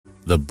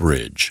The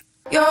Bridge.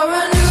 You're a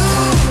new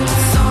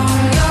song,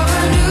 you're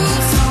a new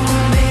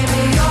song,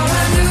 baby, you're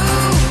a new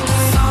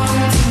song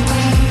to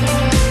me.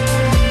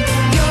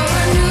 You're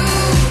a new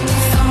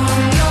song,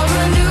 baby, you're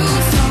a new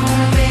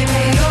song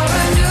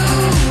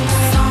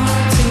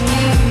to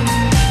me.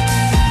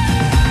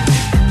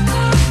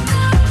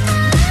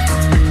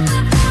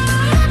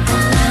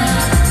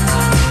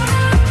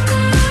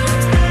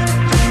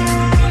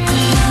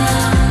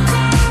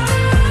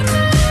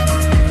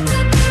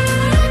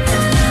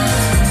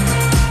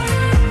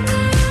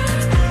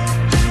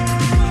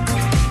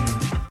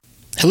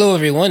 Hello,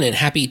 everyone, and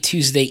happy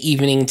Tuesday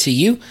evening to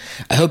you.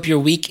 I hope your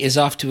week is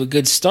off to a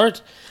good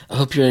start. I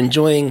hope you're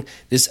enjoying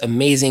this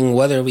amazing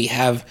weather we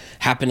have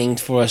happening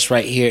for us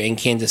right here in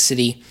Kansas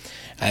City.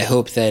 I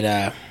hope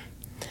that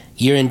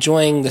you're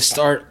enjoying the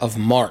start of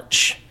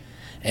March.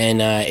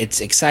 And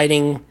it's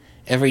exciting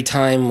every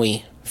time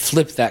we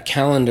flip that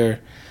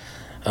calendar.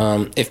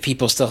 If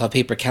people still have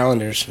paper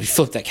calendars, we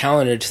flip that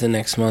calendar to the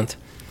next month.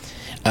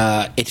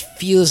 It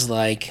feels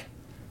like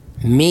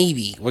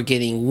maybe we're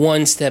getting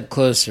one step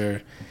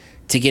closer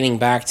to getting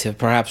back to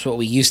perhaps what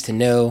we used to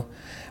know.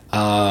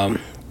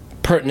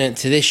 Pertinent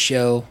to this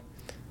show,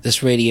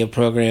 this radio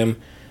program,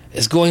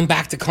 is going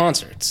back to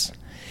concerts.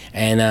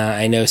 And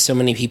I know so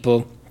many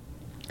people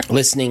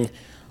listening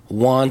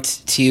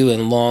want to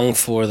and long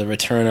for the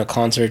return of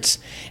concerts.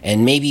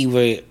 And maybe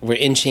we're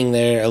inching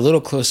there a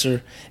little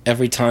closer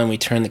every time we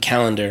turn the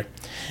calendar.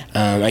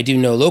 I do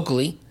know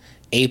locally,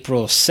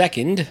 April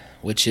 2nd,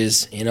 which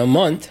is in a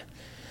month,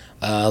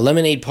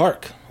 Lemonade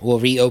Park will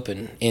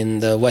reopen in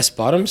the West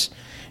Bottoms.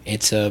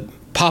 It's a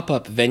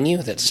pop-up venue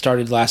that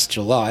started last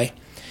July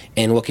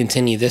and will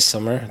continue this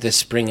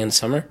spring and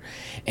summer.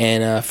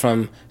 And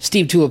from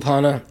Steve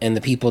Tulipana and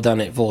the people down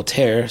at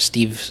Voltaire,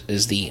 Steve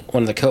is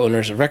one of the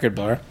co-owners of Record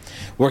Bar,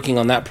 working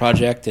on that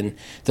project, and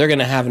they're going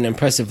to have an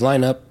impressive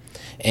lineup,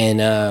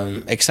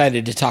 and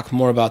excited to talk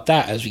more about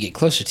that as we get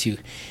closer to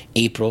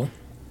April.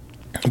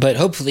 But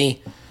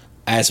hopefully,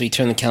 as we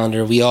turn the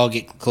calendar, we all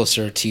get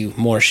closer to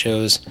more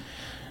shows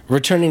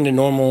returning to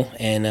normal,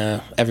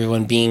 and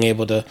everyone being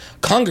able to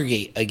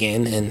congregate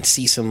again and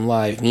see some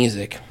live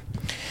music.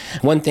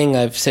 One thing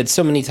I've said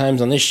so many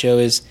times on this show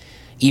is,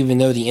 even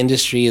though the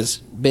industry has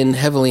been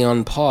heavily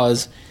on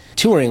pause,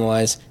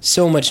 touring-wise,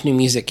 so much new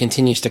music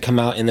continues to come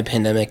out in the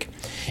pandemic.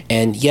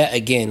 And yet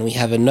again, we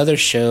have another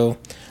show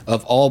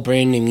of all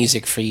brand new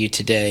music for you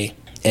today.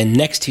 And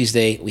next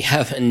Tuesday, we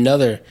have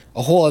a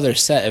whole other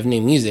set of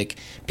new music.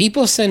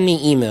 People send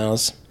me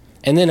emails,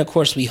 and then, of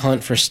course, we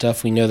hunt for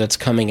stuff we know that's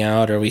coming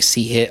out or we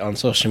see hit on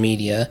social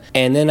media.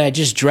 And then I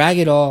just drag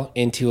it all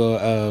into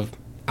a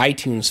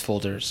iTunes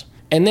folders.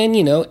 And then,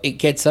 it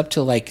gets up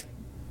to like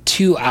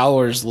 2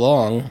 hours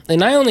long.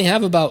 And I only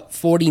have about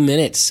 40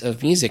 minutes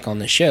of music on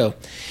the show.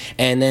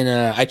 And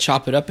then I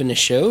chop it up into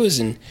shows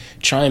and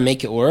try and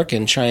make it work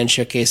and try and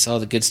showcase all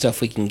the good stuff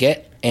we can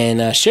get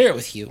and share it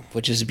with you,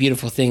 which is a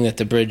beautiful thing that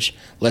The Bridge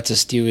lets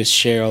us do, is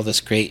share all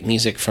this great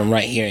music from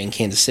right here in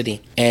Kansas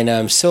City.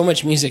 And so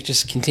much music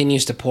just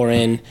continues to pour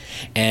in,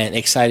 and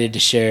excited to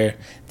share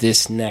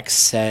this next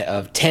set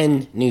of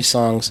 10 new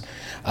songs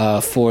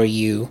for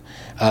you.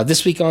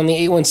 This week on the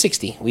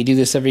 8160, we do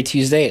this every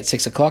Tuesday at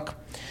 6 o'clock.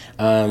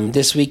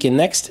 This week and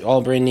next,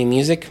 all brand new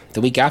music.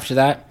 The week after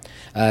that,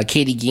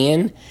 Katie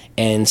Guillen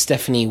and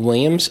Stephanie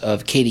Williams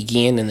of Katie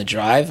Guillen and The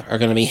Drive are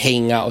going to be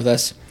hanging out with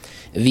us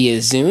via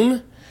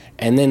Zoom.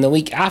 And then the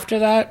week after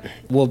that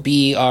will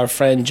be our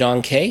friend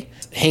John Kay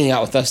hanging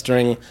out with us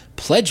during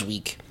Pledge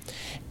Week.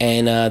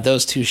 And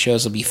those two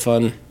shows will be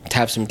fun to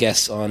have some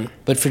guests on.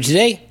 But for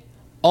today,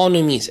 all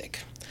new music.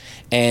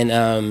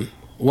 And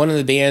one of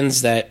the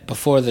bands that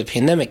before the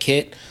pandemic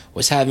hit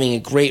was having a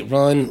great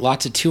run,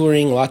 lots of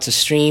touring, lots of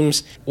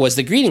streams, was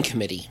the Greeting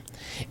Committee.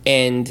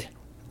 And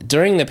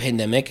during the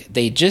pandemic,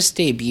 they just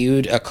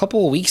debuted a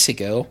couple of weeks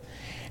ago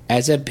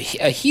as a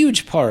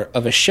huge part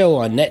of a show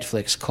on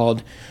Netflix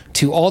called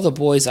To All the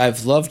Boys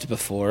I've Loved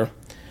Before,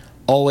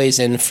 Always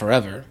and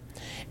Forever.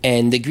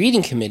 And the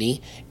Greeting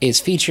Committee is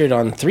featured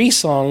on 3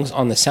 songs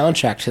on the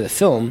soundtrack to the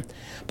film.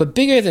 But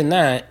bigger than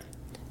that,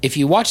 if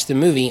you watch the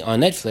movie on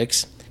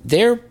Netflix,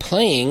 they're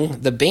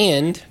playing, the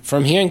band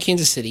from here in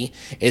Kansas City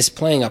is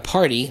playing a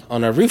party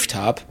on a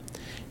rooftop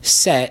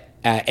set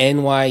at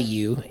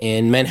NYU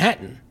in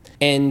Manhattan.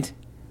 And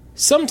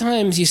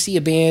sometimes you see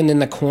a band in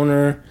the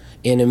corner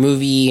in a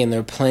movie and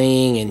they're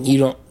playing and you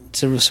don't,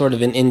 it's sort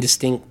of an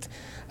indistinct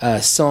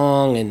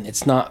song, and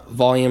it's not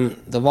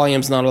the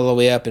volume's not all the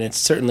way up, and it's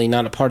certainly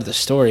not a part of the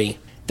story.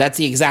 That's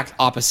the exact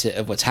opposite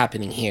of what's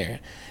happening here.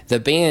 The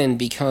band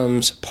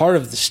becomes part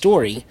of the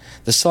story.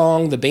 The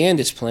song the band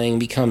is playing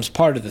becomes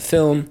part of the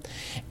film,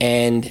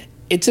 and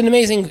it's an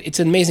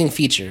amazing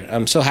feature.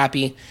 I'm so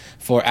happy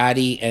for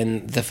Addie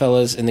and the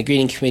fellas in the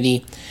Greeting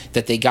Committee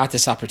that they got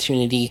this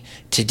opportunity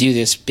to do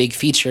this big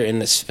feature in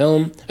this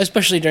film,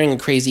 especially during the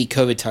crazy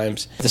COVID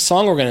times. The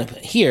song we're going to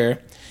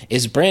hear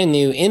is brand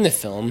new in the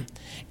film,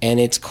 and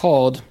it's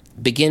called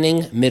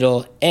Beginning,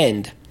 Middle,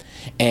 End.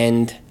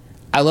 And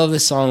I love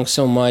this song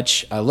so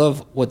much. I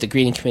love what the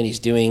Greeting Committee is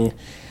doing.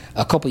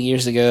 a couple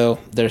years ago.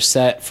 Their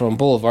set from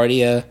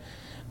Boulevardia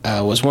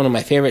was one of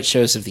my favorite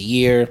shows of the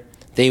year.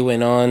 They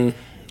went on,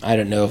 I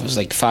don't know, if it was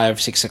like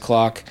 5, 6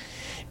 o'clock,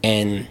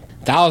 and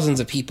thousands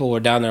of people were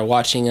down there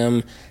watching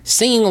them,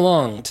 singing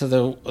along to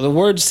the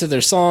words to their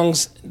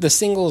songs, the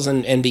singles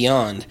and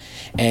beyond.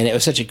 And it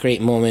was such a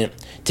great moment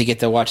to get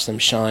to watch them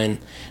shine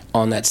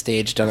on that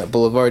stage down at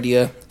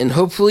Boulevardia. And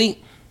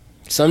hopefully,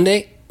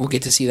 someday, we'll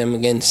get to see them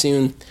again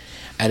soon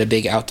at a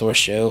big outdoor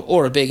show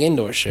or a big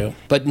indoor show.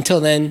 But until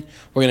then,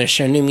 we're going to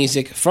share new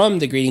music from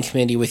the Greeting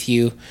Committee with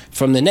you,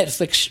 from the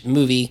Netflix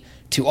movie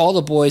To All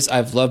the Boys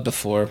I've Loved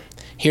Before.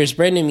 Here's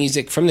brand new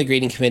music from the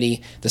Greeting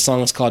Committee. The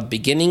song is called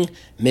Beginning,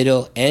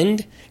 Middle,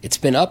 End. It's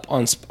been up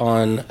on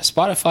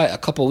Spotify a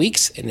couple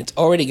weeks, and it's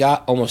already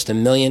got almost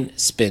 1 million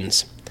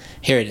spins.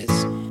 Here it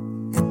is.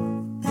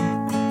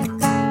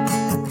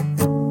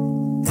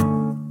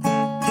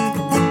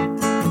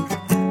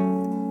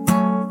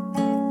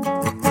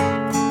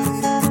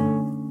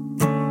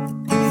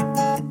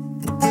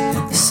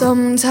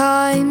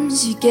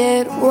 Sometimes you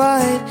get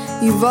what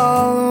you've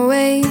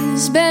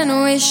always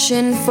been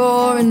wishing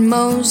for, and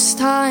most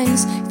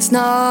times it's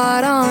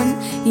not on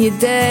your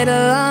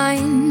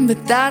deadline,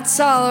 but that's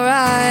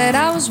alright.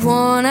 I was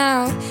worn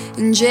out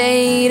and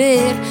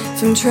jaded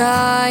from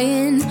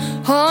trying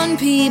on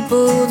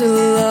people to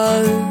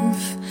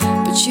love,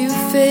 but you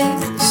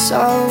fit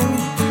so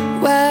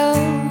well.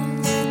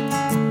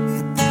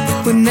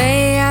 When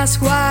they ask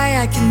why,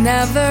 I can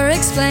never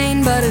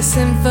explain, but a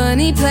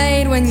symphony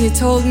played when you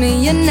told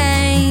me your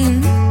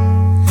name,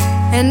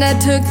 and I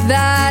took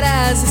that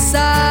as a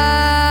sign.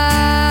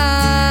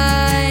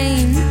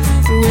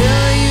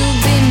 Will you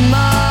be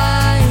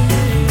mine?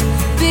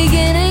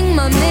 Beginning,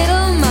 my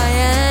middle, my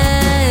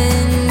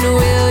end.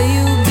 Will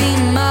you be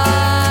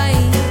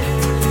mine?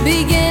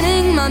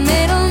 Beginning, my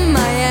middle,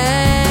 my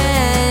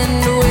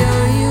end.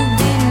 Will you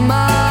be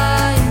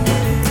mine?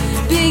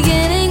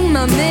 Beginning,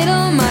 my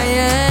middle, my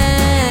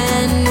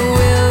end.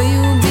 Will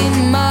you be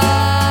mine?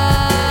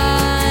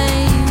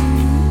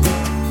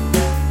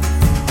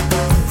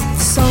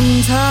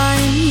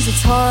 Sometimes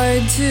it's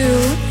hard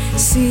to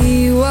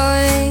see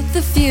what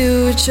the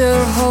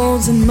future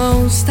holds, and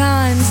most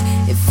times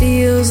it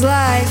feels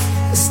like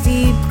a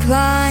steep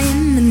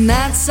climb, and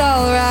that's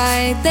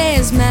alright.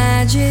 There's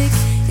magic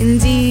in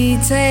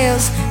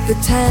details, the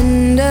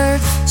tender,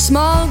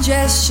 small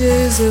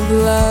gestures of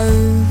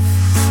love,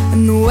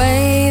 and the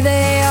way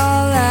they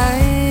all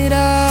light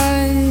up.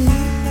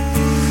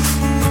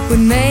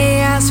 When they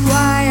ask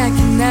why, I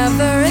can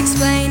never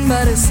explain,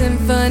 but a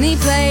symphony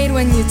played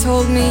when you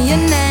told me your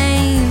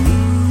name,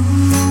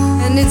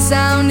 and it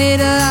sounded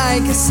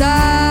like a sign.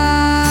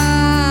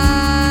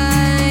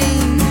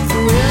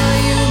 Will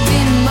you be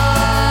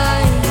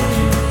mine?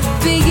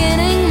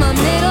 Beginning, my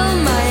middle,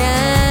 my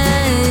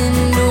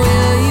end.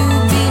 Will you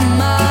be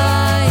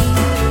mine?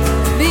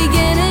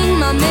 Beginning,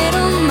 my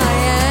middle, my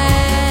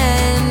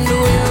end.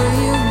 Will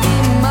you be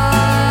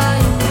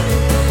mine?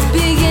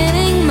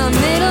 Beginning, my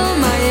middle,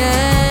 my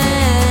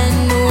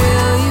end.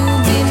 Will you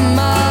be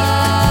mine?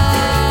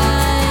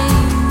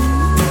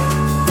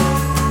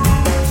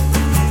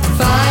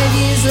 5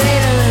 years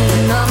later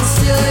and I'm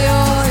still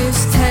yours.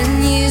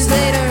 10 years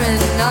later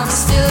and I'm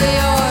still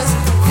yours.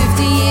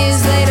 50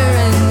 years later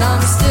and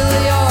I'm still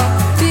your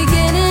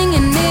beginning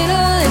and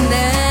middle and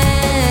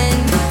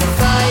end.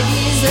 5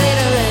 years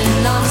later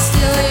and I'm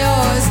still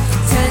yours.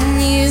 10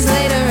 years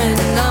later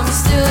and I'm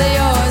still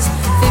yours.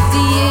 50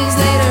 years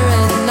later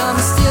and I'm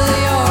still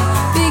your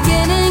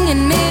beginning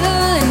and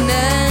middle and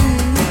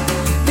end.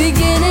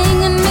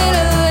 Beginning and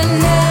middle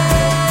and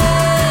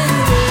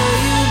end. Will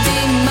you be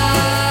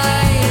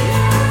mine?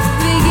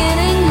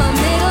 Beginning, my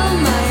middle,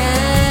 my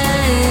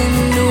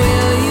end.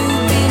 Will you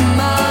be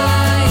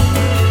mine?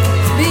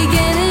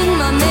 Beginning,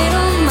 my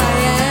middle, my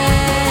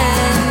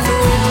end.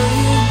 Will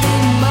you be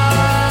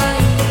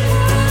mine?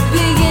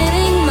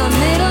 Beginning, my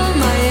middle,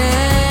 my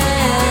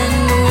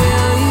end.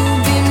 Will you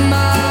be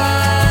mine?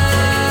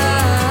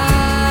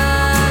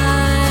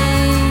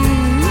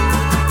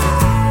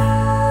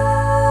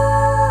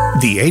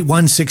 The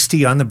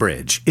 8160 on the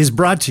Bridge is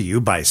brought to you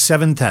by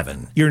Seventh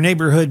Heaven, your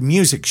neighborhood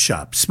music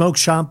shop, smoke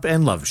shop,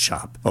 and love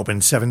shop.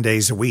 Open 7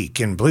 days a week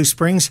in Blue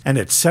Springs and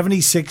at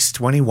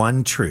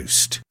 7621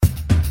 Troost.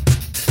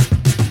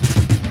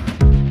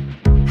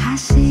 I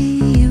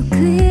see you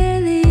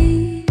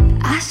clearly.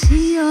 I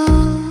see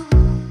all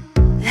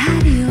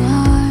that you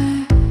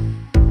are.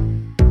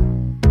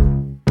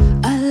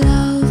 A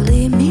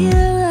lovely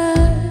mirror.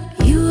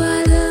 You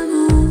are the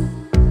moon.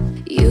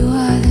 You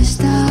are the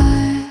star.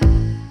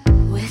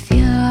 With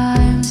your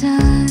arms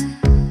around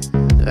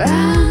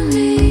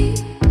me,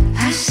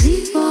 I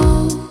sleep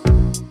all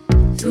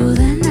through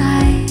the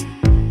night,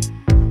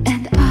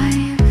 and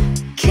I'm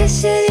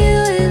kissing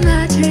you in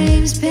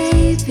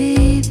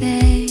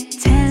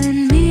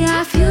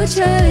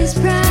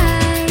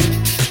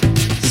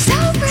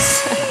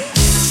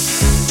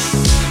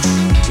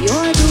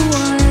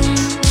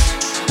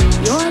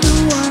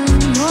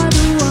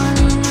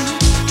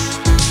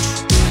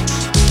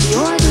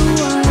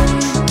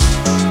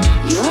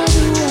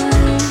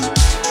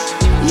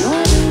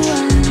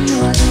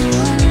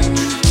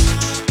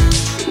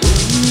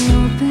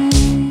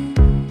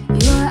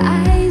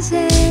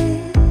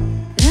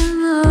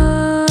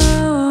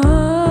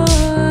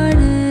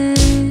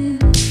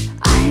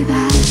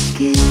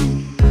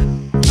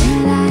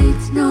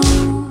no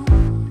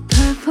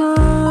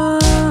performance.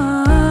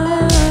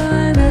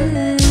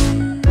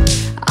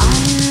 I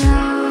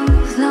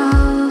love,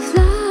 love,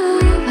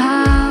 love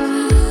how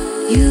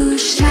you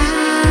shine.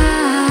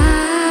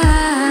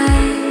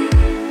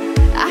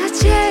 I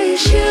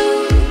cherish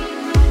you,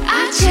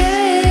 I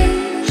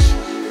cherish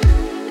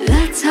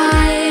the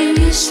time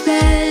you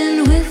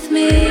spend with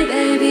me,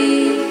 baby.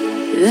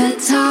 The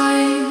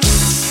time.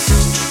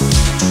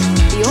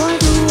 You're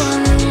the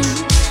one,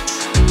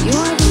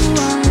 you're the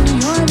one,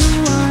 you're the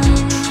one.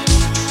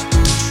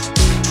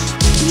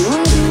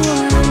 You're the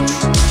one,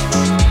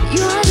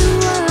 you're the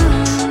one,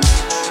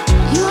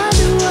 you're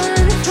the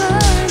one for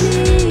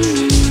me.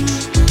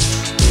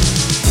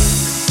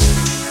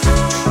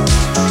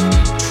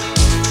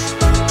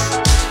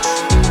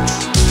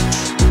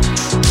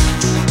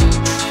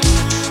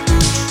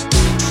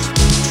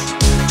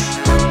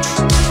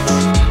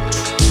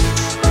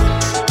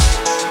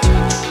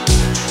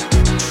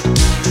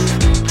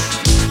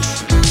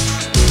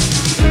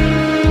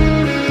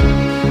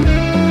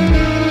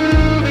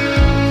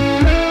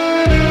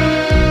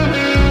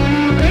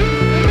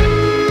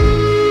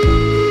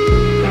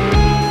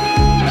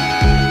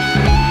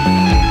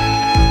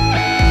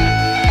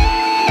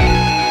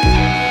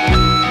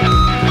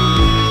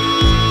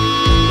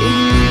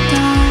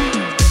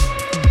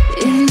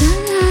 In the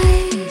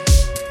light,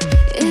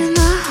 in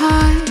my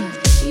heart,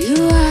 you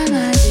are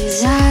my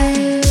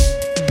desire.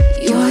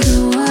 You're the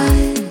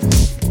one,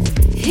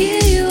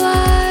 here you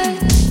are.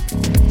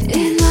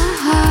 In my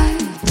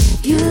heart,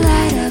 you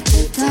light up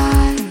the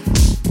dark.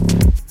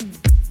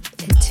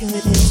 Here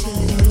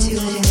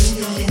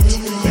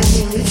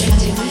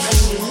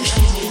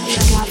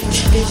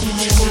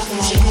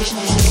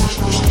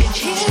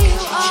you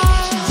are,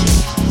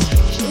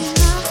 in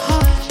my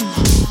heart.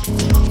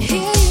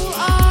 Here you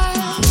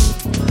are,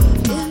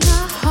 in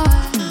my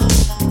heart.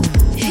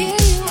 Here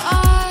you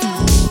are,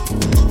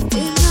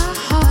 in my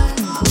heart.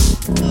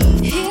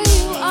 Here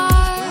you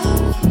are.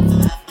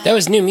 That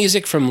was new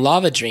music from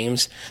Lava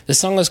Dreams. The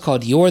song is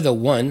called You're the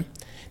One.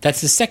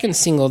 That's the second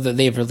single that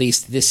they've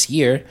released this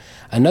year.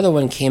 Another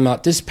one came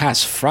out this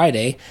past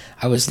Friday.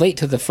 I was late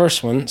to the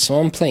first one, so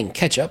I'm playing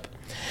catch up.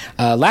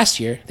 Last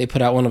year, they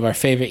put out one of our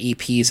favorite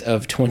EPs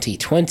of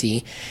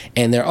 2020,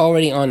 and they're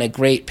already on a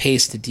great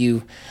pace to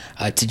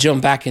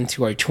jump back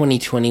into our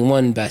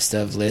 2021 best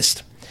of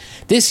list.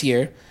 This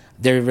year,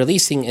 they're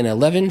releasing an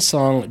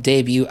 11-song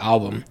debut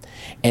album,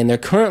 and they're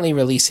currently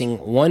releasing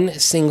one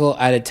single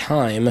at a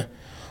time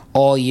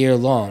all year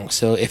long.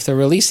 So if they're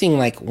releasing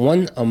like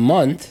one a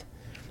month,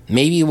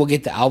 maybe we'll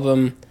get the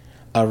album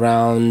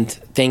around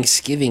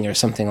Thanksgiving or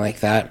something like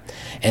that,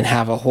 and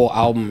have a whole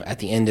album at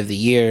the end of the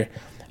year,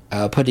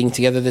 putting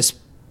together this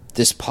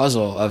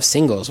puzzle of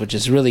singles, which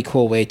is a really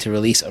cool way to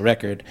release a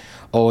record.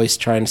 Always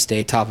trying to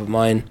stay top of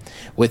mind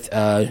with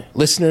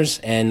listeners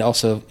and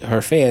also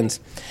her fans.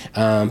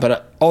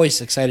 But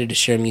always excited to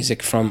share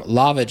music from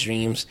Lava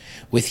Dreams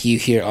with you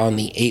here on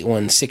the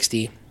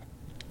 8160.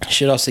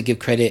 Should also give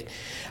credit.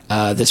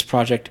 This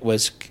project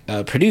was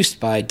produced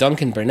by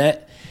Duncan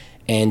Burnett,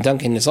 and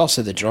Duncan is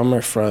also the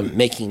drummer from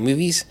Making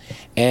Movies,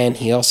 and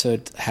he also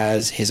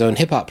has his own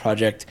hip-hop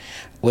project,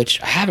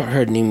 which I haven't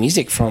heard new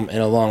music from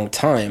in a long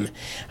time.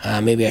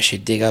 Maybe I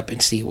should dig up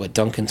and see what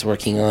Duncan's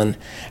working on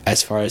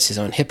as far as his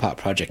own hip-hop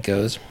project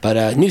goes.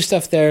 But new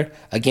stuff there,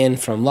 again,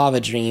 from Lava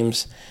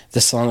Dreams.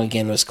 The song,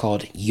 again, was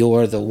called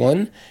You're the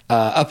One.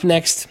 Up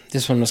next,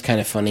 this one was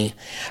kind of funny.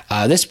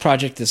 This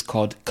project is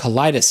called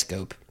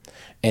Kaleidoscope,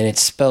 and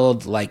it's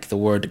spelled like the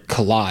word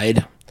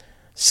collide,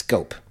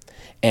 scope.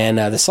 And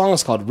the song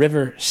is called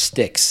River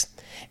Styx.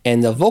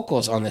 And the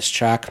vocals on this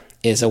track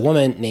is a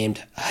woman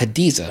named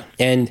Hadiza.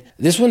 And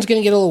this one's going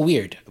to get a little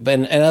weird.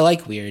 And I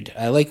like weird.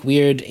 I like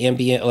weird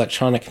ambient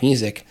electronic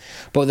music.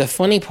 But the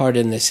funny part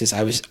in this is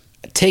I was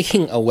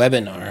taking a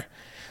webinar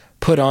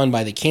put on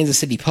by the Kansas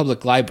City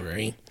Public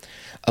Library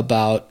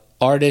about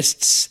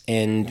artists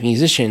and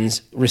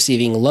musicians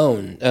receiving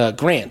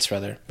grants.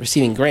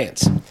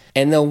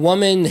 And the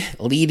woman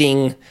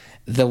leading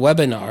the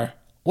webinar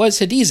was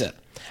Hadiza.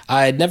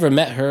 I had never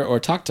met her or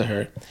talked to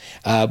her,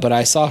 but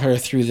I saw her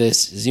through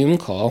this Zoom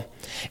call,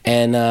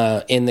 and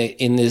in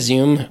the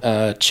Zoom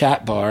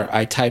chat bar,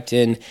 I typed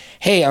in,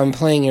 "Hey, I'm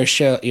playing your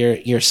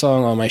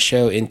song on my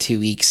show in 2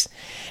 weeks,"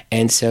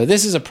 and so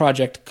this is a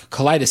project,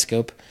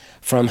 Kaleidoscope,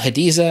 from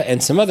Hadiza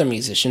and some other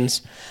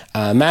musicians,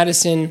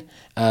 Madison,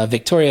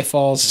 Victoria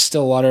Falls,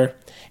 Stillwater,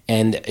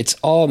 and it's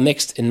all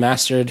mixed and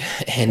mastered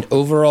and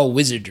overall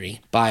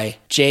wizardry by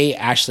J.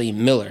 Ashley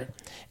Miller.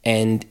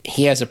 And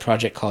he has a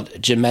project called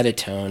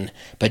Gemettatone.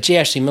 But J.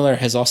 Ashley Miller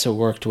has also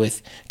worked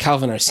with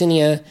Calvin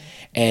Arsenia,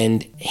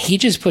 and he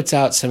just puts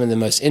out some of the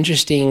most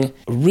interesting,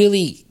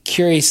 really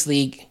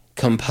curiously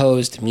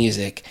composed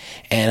music.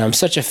 And I'm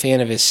such a fan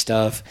of his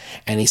stuff,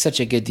 and he's such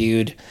a good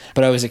dude.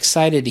 But I was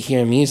excited to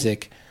hear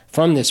music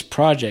from this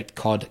project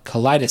called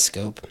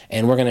Kaleidoscope,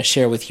 and we're going to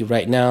share with you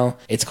right now.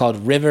 It's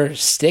called River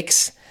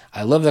Styx.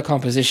 I love the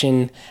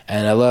composition,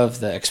 and I love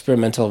the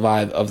experimental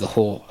vibe of the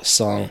whole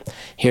song.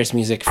 Here's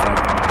music from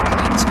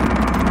Kaleidoscope.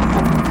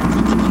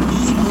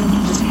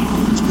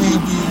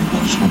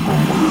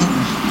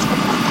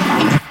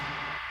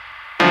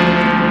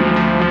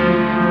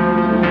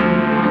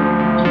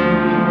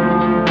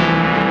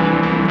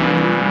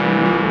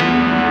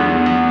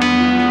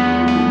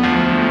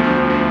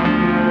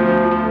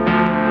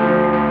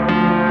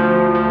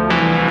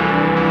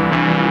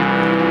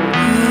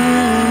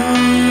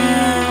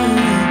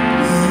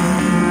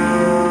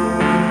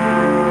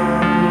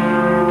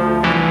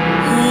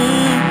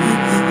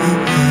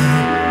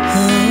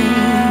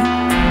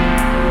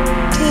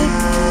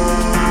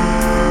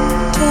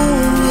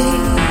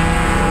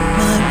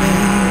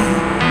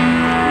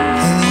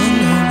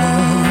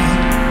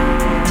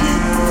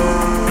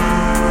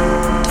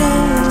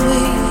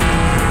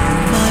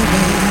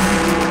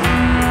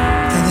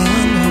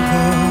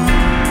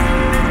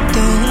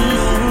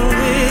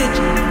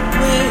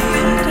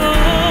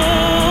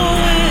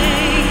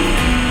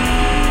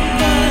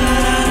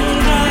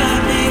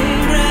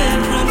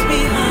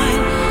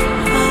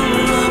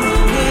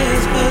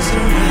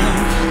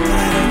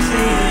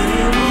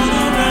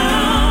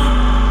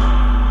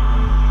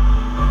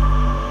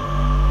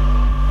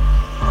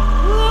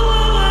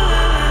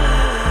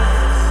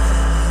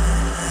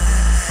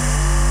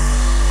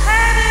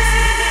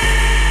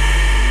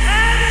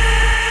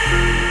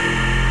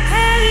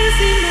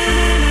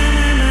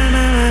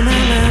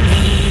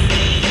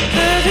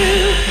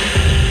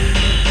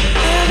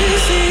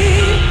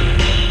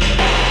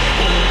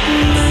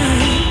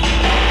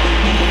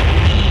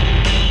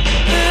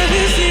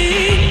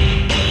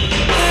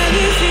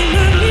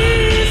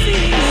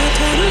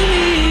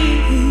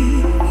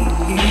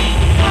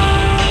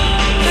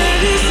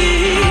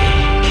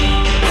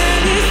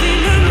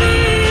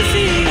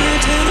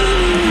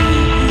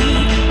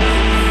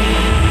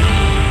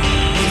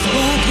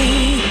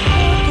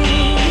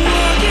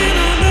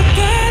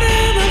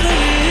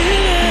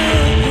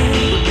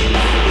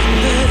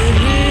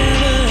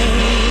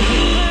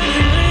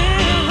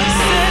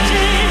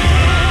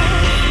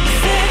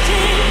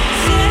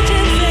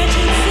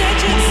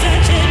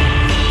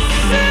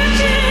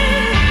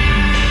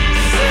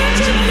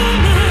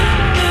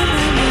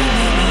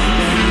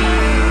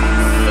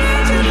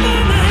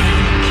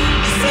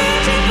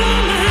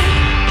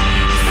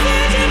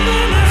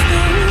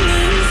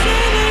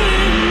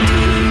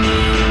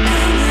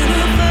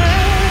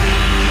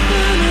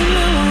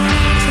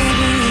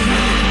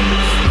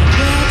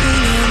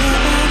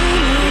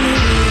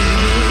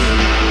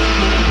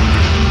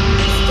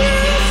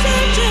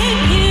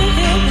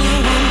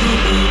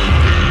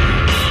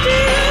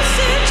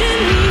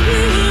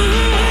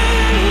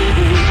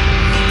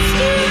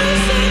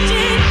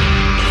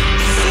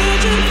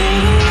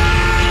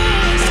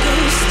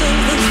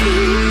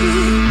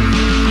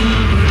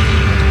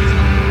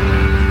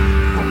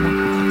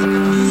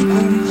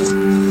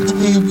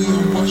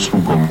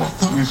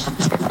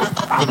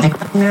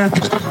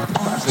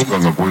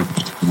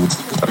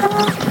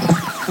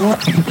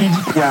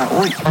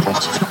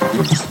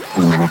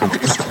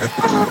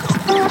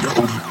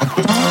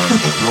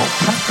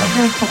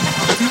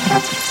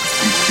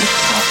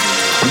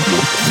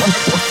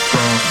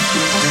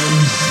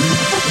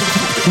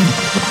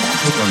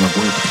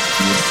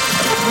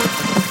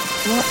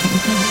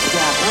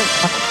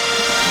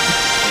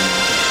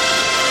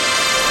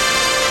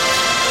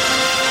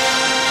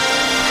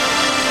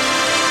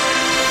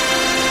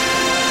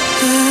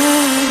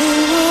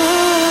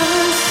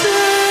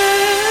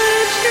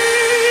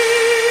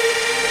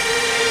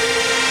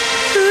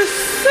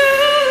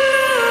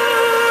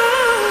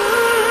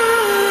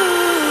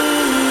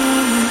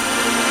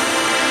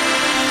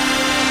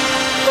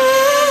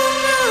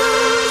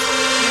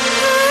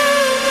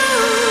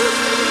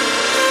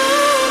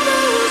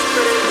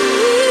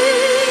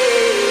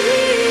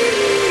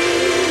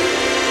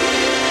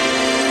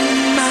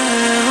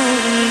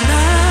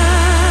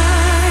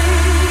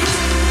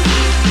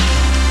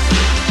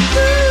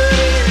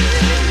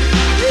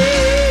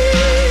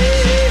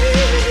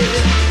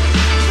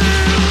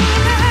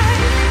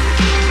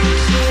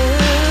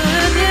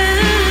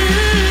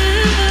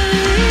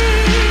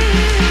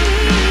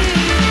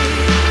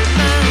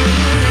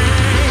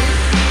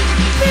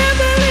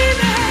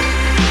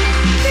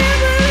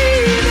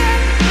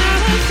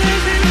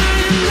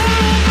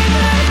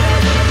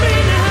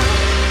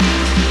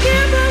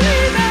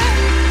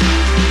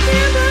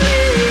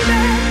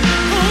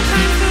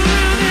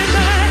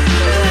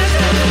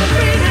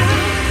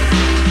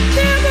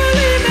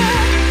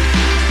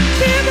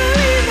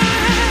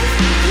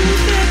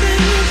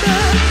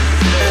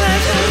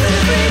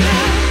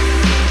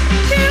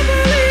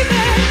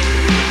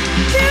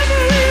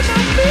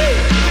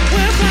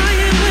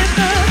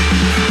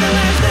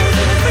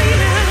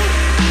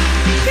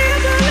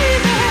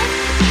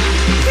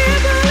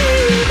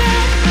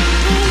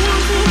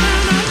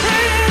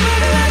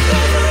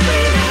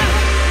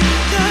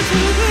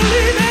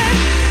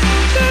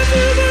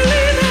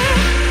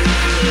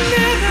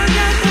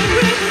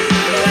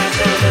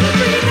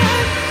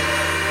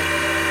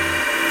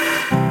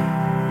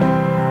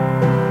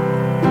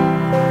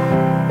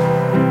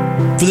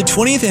 For the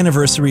 20th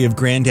anniversary of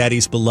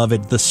Grandaddy's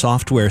beloved The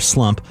Software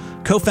Slump,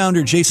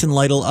 co-founder Jason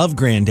Lytle of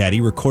Grandaddy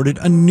recorded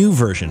a new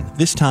version,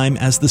 this time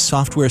as The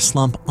Software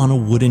Slump on a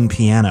wooden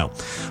piano.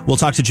 We'll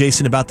talk to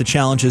Jason about the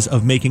challenges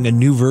of making a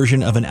new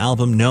version of an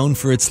album known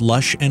for its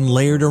lush and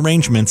layered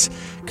arrangements,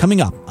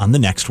 coming up on the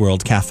Next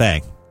World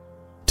Cafe.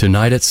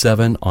 Tonight at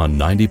 7 on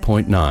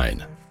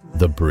 90.9.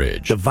 The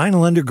Bridge. The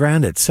Vinyl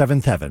Underground at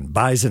 7th Heaven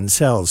buys and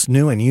sells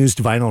new and used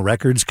vinyl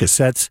records,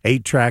 cassettes,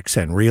 8-tracks,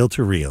 and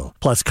reel-to-reel,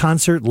 plus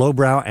concert,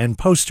 lowbrow, and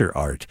poster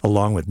art,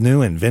 along with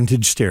new and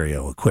vintage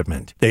stereo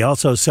equipment. They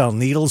also sell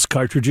needles,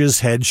 cartridges,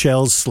 head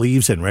shells,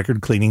 sleeves, and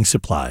record cleaning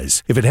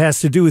supplies. If it has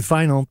to do with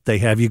vinyl, they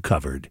have you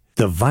covered.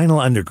 The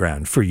Vinyl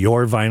Underground for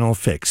your vinyl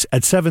fix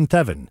at 7th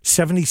Heaven,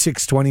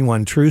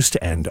 7621 Troost,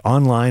 and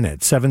online at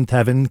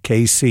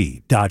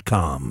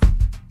 7thHeavenkc.com.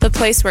 The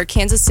place where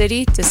Kansas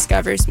City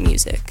discovers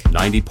music.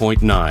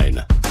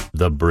 90.9.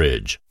 The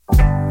Bridge.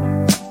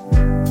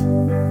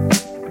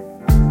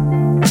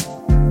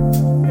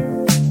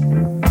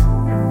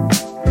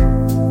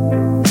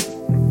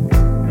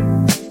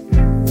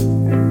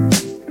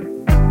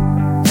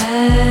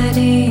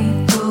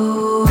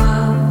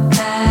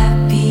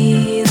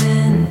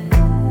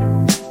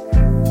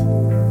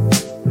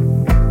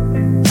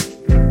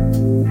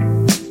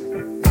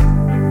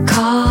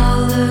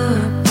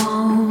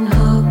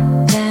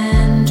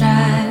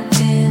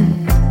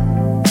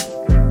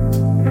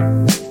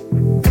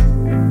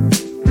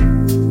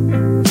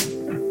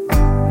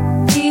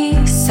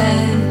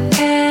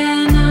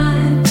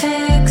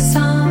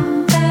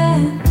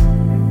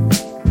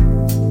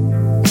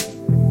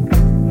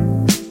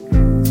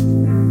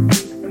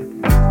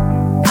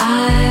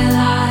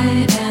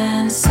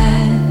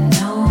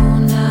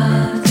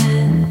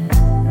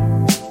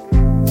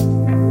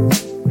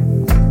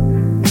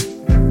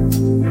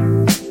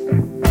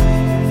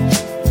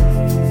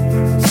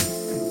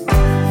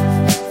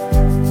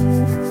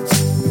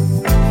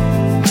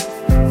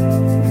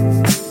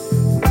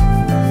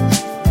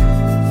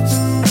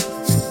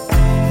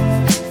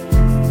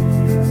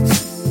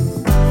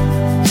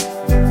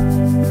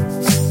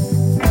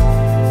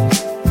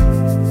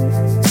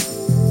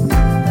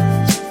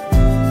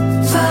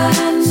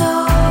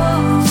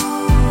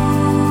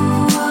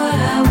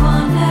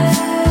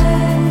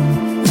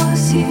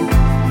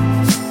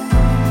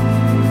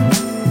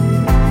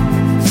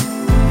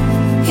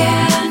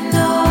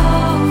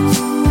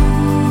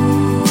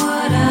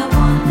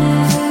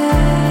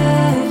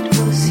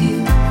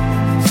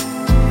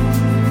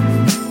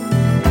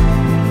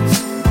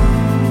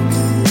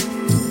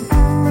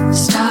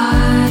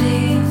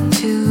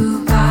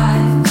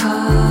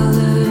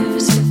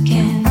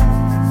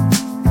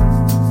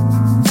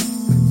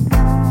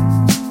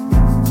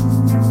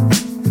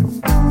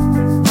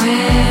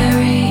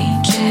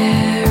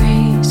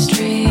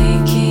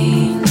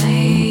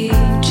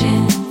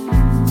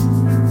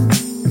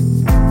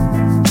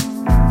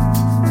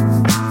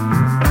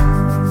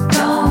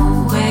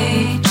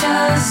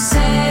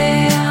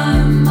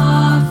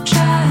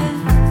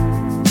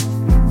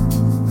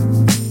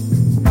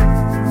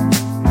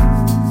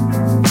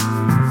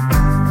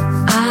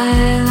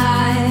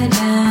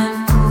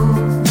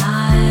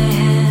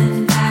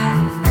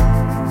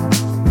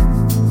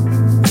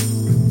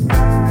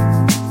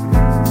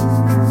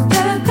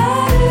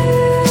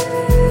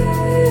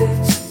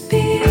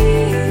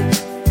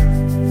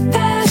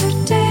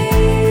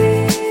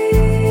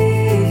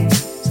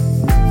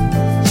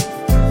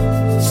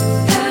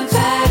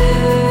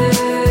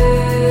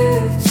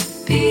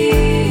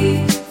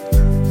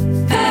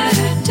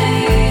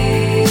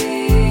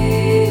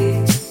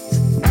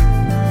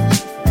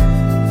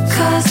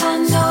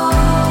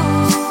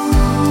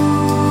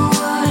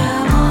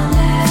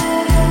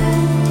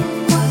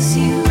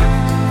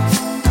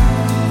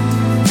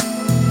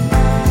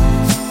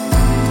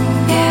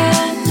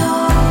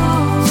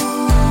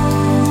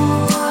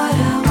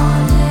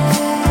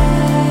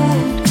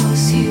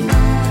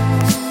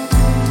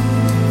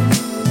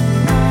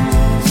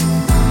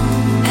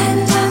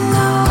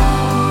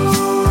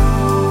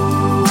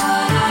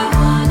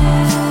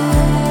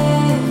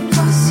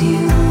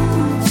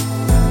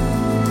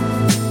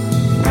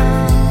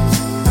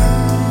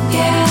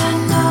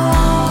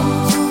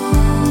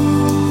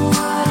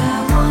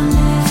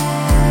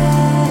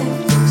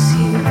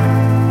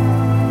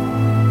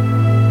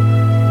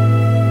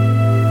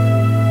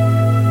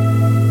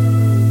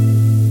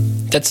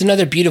 That's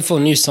another beautiful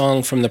new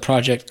song from the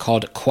project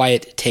called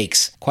Quiet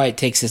Takes. Quiet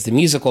Takes is the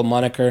musical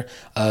moniker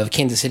of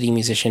Kansas City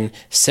musician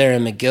Sarah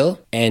McGill,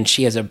 and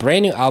she has a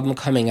brand new album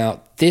coming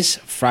out this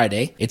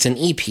Friday. It's an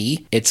EP.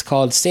 It's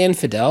called San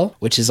Fidel,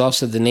 which is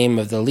also the name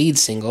of the lead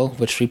single,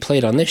 which we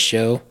played on this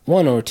show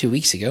 1 or 2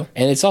 weeks ago.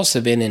 And it's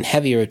also been in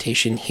heavy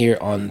rotation here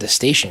on the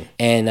station.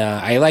 And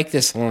I like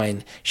this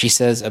line she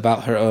says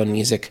about her own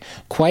music.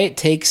 Quiet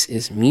Takes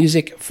is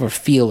music for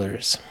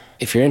feelers.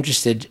 If you're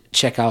interested,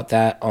 check out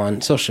that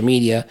on social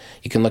media.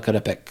 You can look it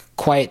up at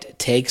Quiet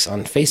Takes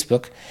on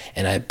Facebook,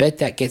 and I bet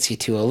that gets you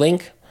to a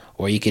link,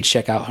 or you could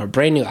check out her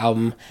brand new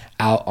album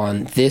out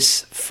on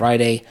this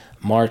Friday,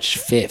 March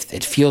 5th.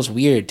 It feels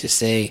weird to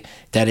say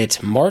that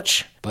it's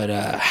March, but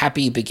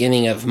happy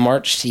beginning of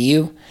March to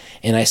you.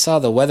 And I saw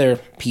the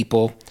weather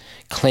people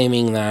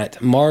claiming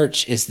that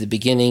March is the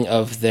beginning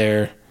of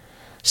their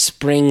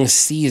spring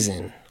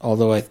season,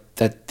 although I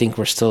think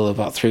we're still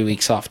about 3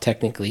 weeks off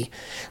technically,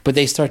 but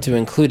they start to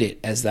include it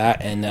as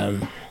that.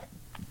 And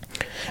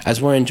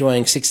as we're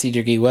enjoying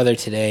 60-degree weather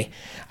today,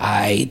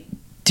 I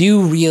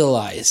do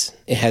realize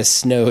it has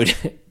snowed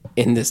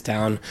in this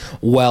town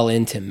well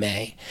into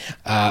May.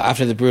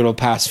 After the brutal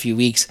past few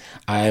weeks,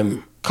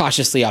 I'm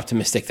cautiously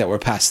optimistic that we're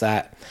past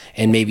that,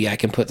 and maybe I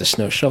can put the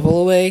snow shovel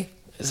away.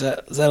 Is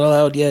that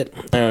allowed yet?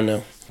 I don't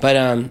know. But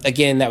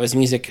again, that was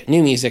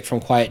new music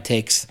from Quiet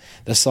Takes,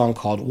 the song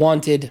called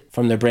Wanted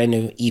from their brand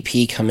new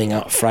EP coming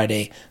out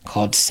Friday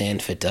called San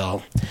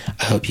Fidel.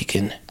 I hope you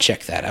can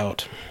check that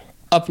out.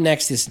 Up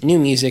next is new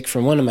music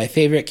from one of my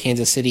favorite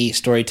Kansas City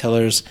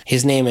storytellers.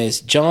 His name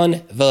is John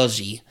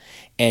Velge,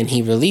 and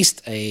he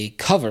released a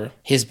cover.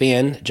 His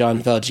band,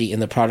 John Velge and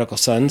the Prodigal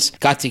Sons,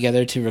 got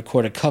together to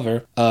record a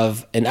cover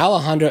of an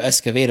Alejandro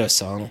Escovedo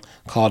song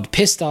called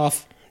Pissed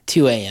Off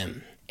 2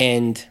 a.m.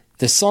 And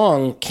the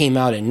song came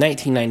out in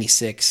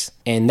 1996,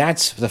 and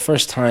that's the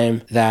first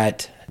time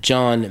that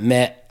John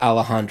met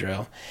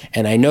Alejandro.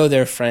 And I know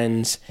they're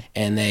friends,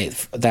 and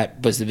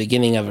that was the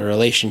beginning of a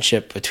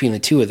relationship between the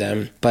two of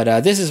them.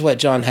 But this is what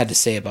John had to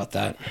say about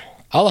that.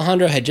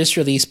 Alejandro had just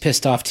released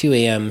Pissed Off 2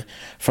 a.m.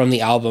 from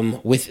the album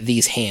With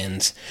These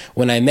Hands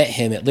when I met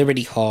him at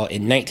Liberty Hall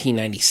in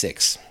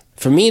 1996.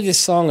 For me, this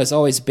song has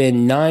always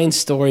been 9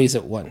 stories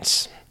at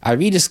once. I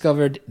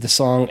rediscovered the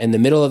song in the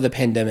middle of the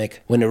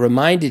pandemic when it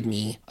reminded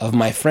me of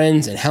my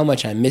friends and how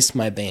much I miss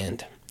my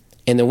band.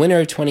 In the winter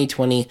of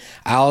 2020,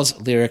 Al's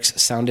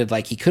lyrics sounded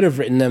like he could have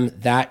written them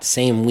that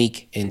same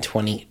week in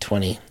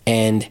 2020.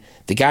 And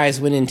the guys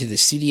went into the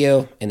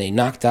studio and they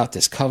knocked out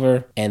this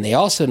cover, and they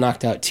also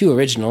knocked out 2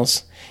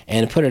 originals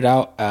and put it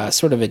out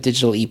sort of a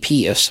digital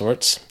EP of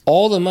sorts.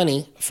 All the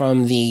money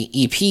from the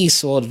EP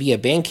sold via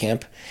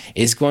Bandcamp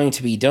is going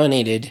to be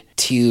donated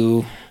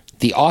to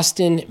the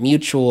Austin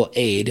Mutual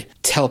Aid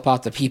to help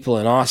out the people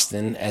in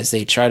Austin as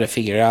they try to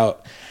figure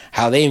out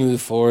how they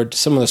move forward.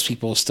 Some of those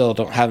people still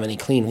don't have any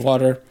clean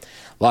water.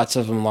 Lots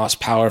of them lost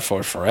power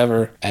for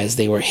forever as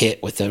they were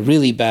hit with a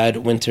really bad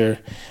winter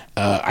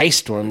ice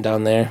storm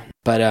down there.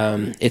 But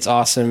it's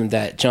awesome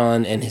that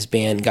John and his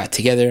band got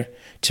together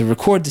to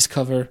record this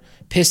cover,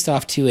 Pissed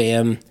Off 2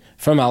 a.m.,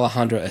 from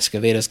Alejandro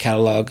Escovedo's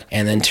catalog,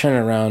 and then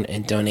turn around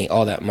and donate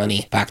all that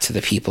money back to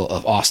the people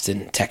of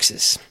Austin,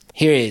 Texas.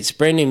 Here is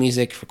brand new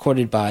music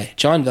recorded by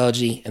John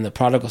Velge and the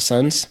Prodigal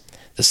Sons.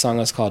 The song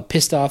is called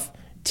Pissed Off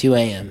 2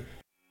 a.m.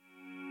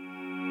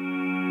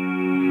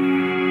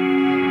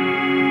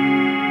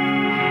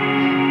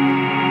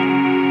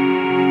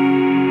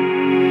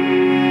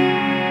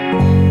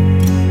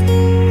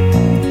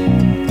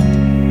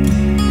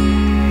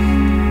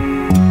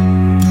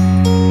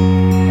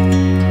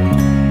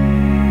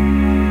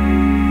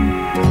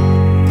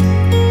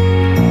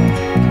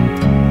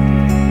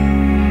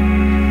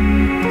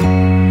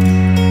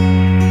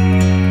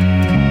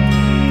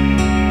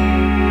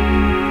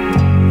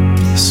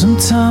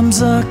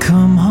 Sometimes I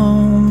come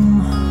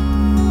home,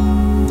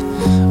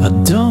 I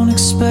don't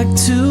expect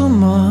too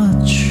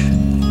much.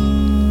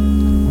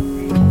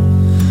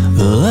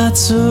 The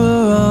lights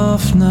are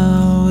off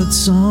now,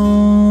 it's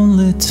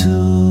only 2.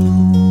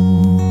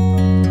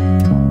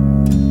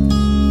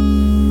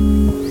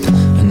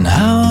 And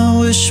how I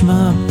wish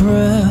my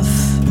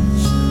breath,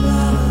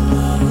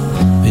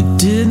 it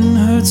didn't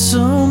hurt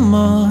so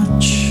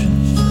much.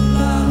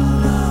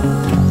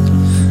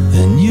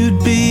 Then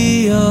you'd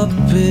be up,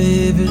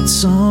 babe,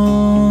 it's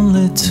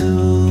only 2.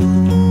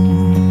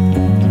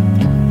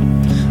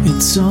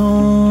 It's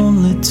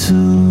only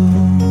 2.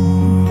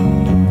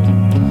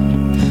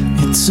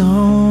 It's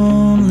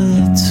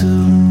only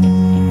 2.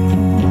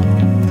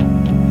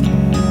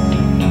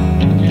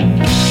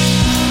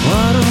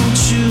 Why don't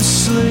you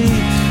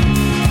sleep?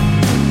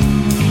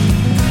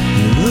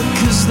 You look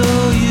as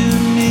though you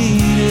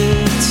need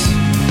it.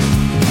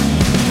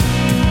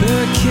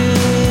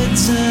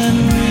 Barricades and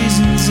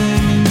reasons, they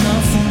mean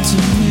nothing to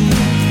me.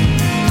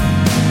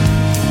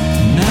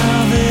 Now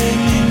they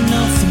mean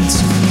nothing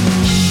to me.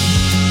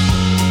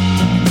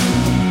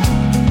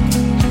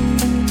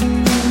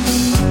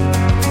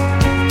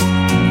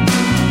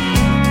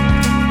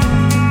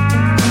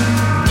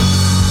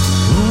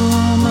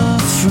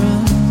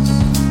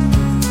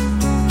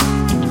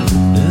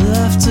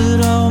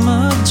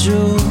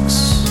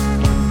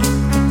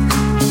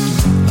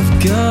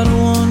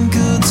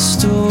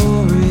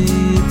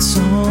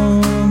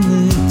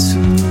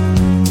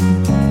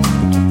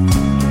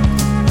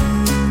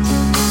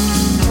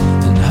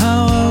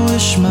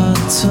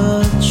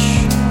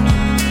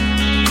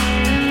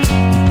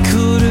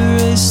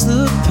 erase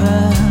the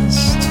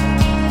past,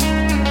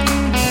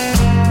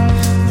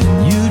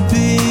 then you'd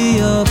be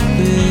up,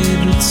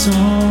 babe. It's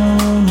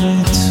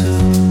only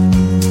two.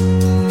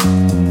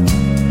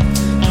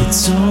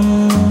 It's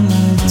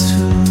only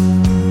two.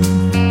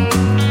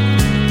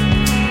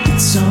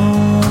 It's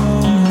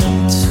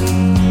only two.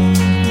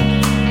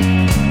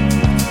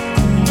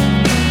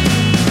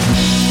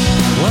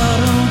 Why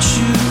don't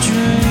you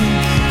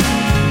drink?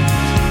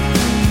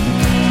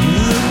 You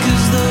look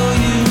as though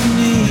you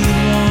need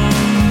one.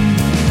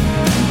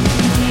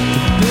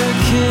 The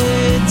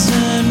barricades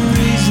and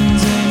reasons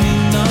they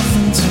mean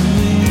nothing to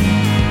me.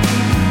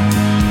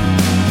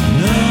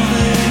 No,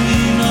 they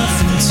mean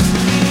nothing to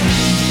me.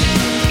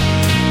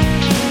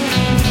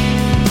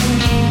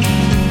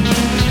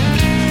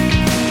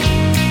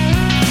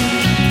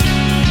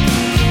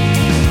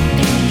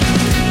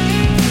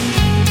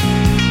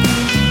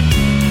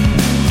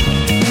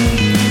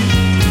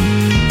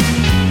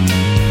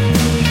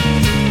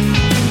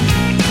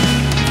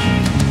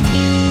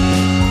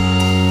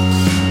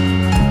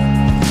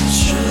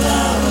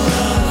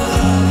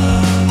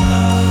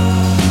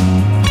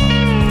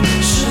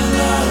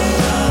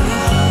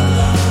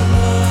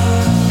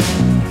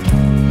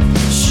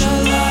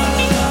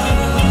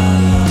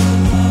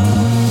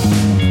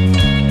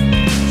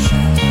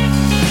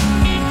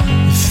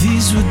 If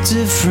these were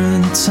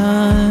different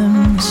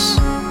times,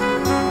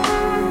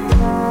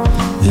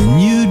 then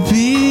you'd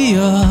be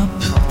up,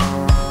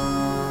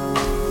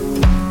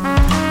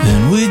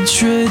 and we'd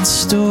trade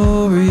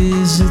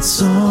stories.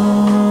 It's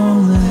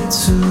only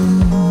two.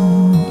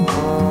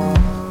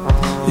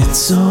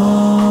 It's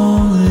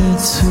only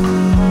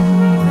two.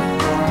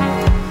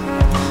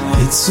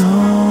 It's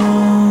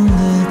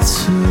only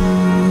two.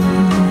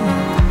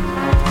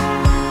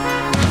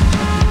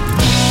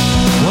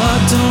 Why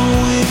don't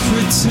we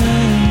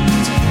pretend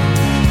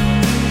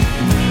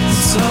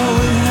it's all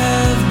we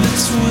have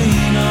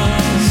between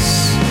us?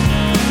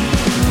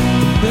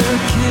 The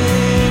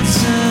barricades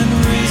and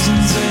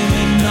reasons, they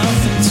mean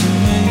nothing to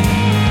me.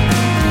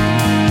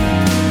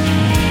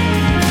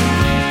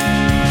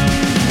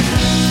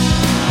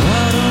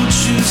 Why don't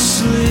you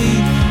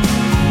sleep?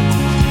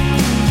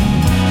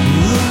 You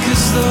look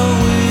as though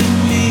we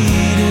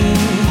need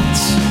it.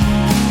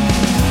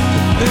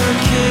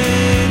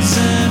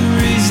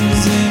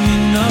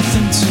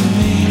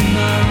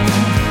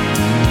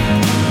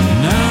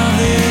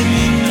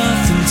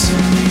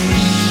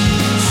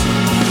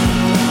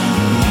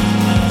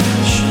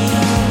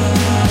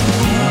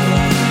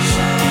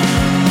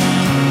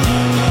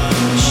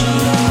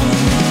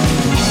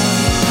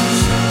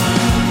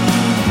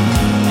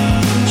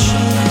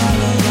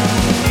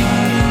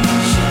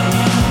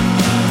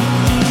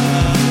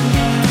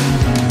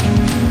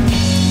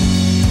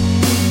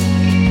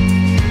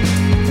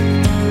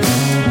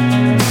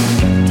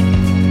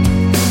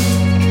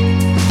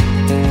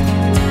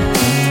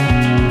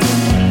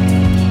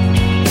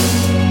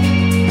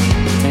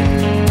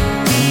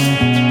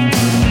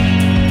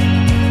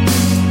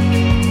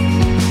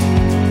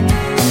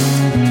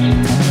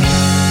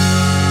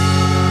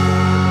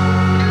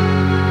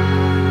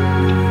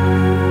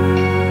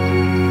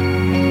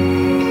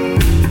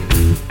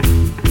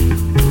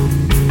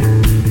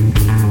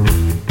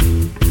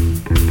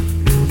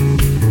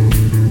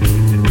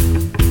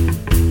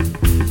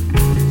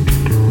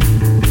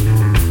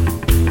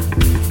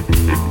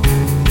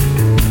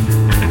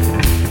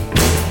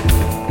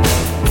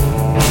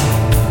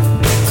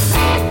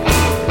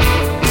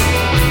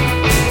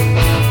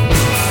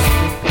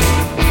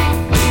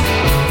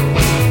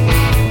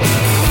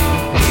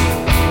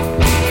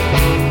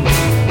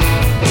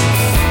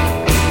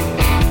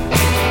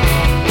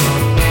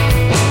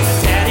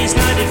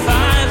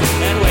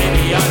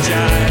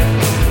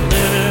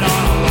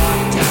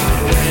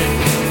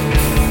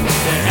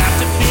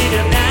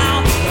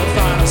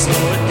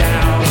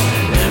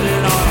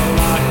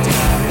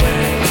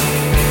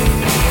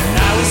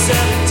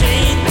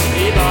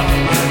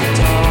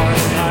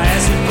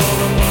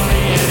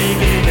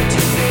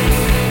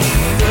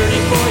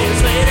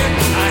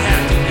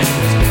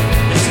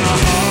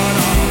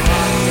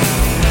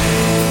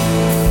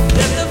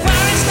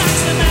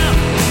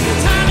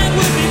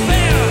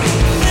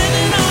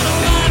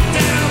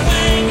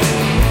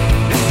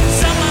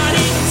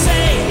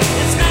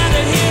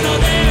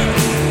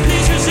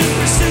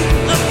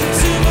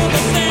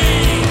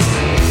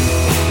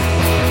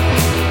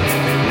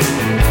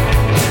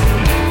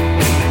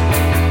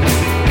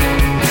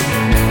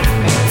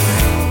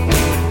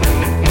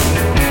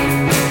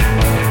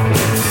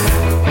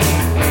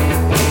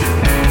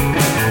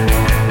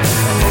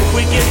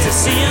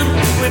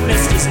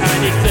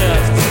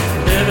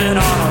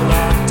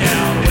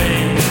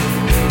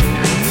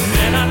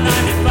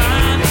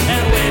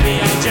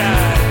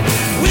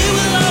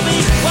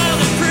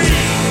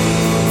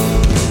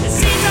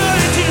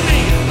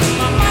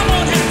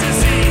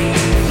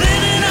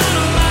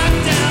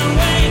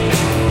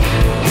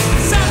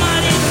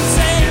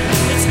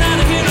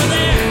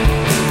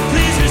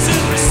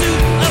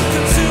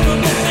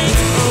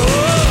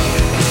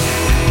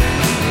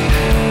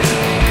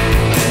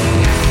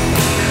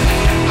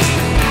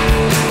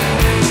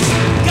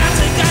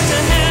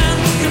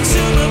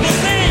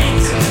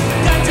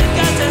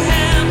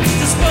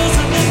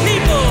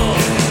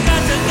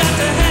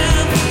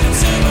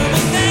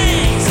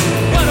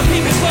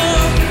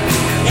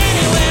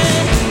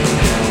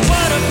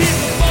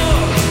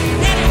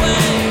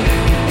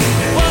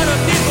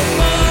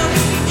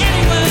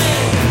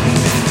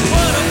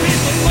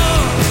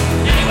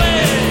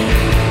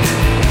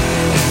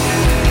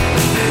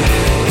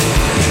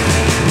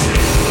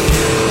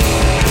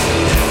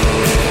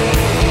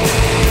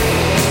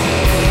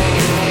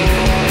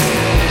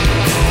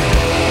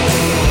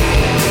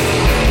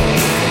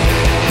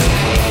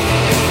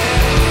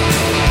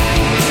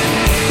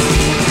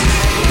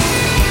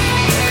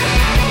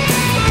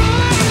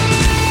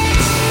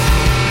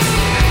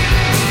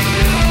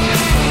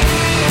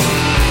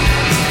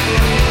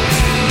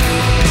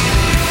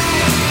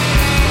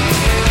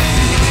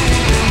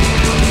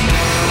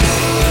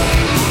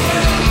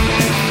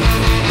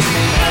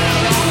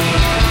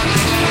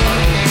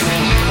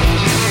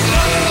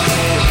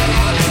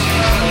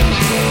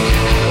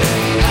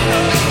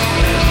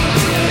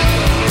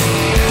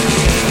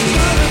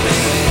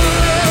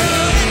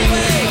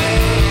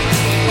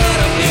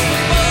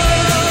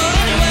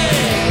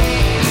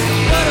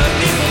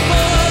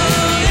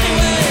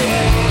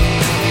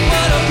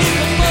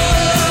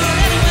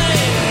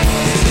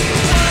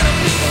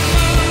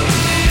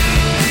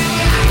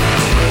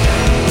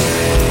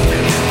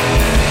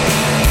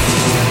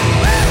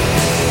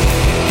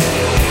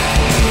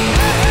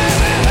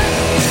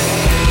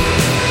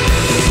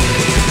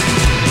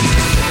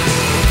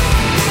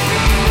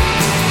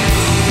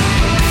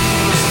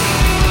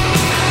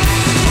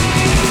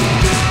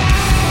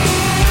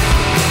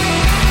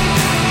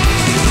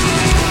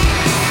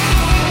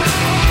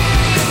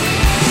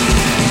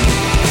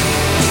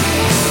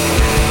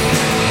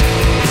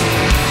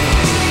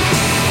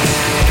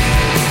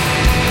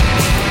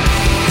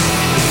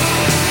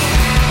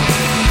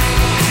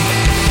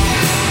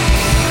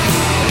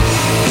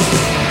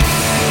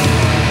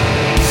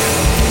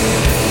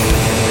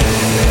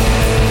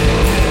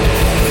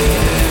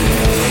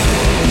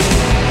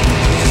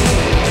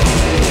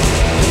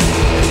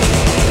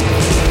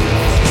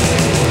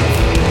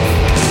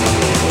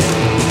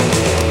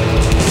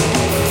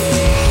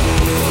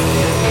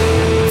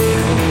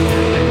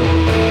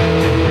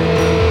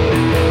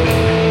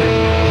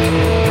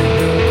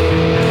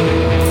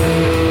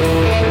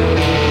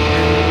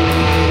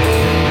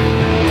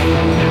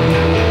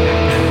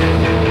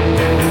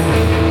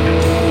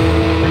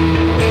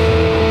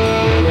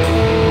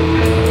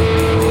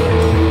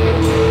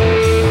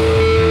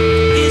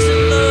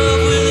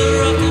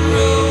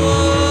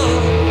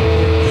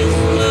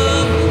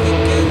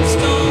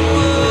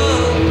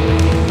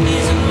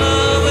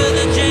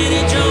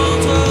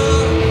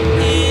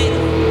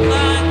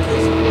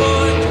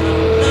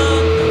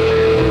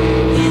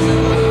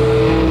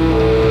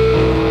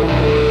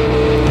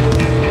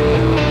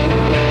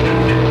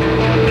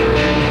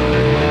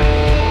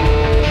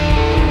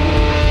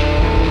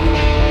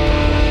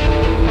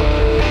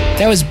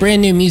 That was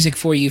brand new music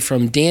for you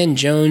from Dan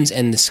Jones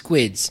and the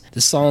Squids.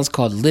 The song's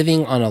called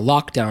Living on a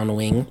Lockdown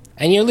Wing.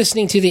 And you're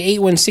listening to the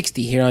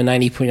 8160 here on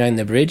 90.9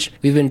 The Bridge.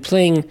 We've been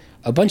playing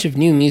a bunch of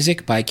new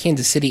music by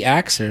Kansas City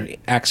acts, or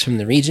acts from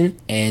the region.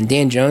 And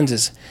Dan Jones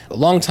is a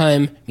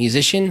longtime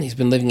musician. He's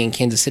been living in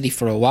Kansas City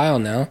for a while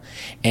now.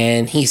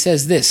 And he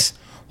says this: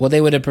 well, they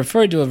would have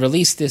preferred to have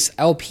released this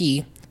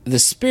LP. The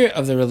spirit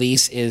of the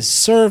release is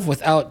serve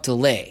without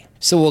delay.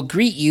 So we'll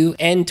greet you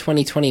and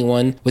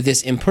 2021 with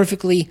this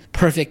imperfectly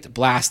perfect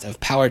blast of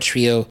power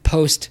trio,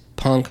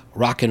 post-punk,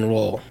 rock and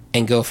roll,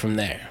 and go from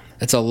there.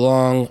 That's a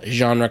long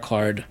genre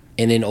card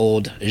in an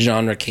old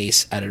genre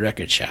case at a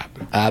record shop.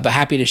 But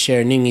happy to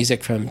share new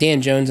music from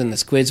Dan Jones and the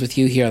Squids with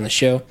you here on the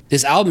show.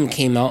 This album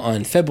came out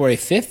on February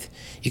 5th.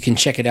 You can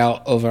check it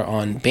out over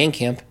on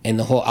Bandcamp, and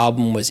the whole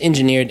album was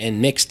engineered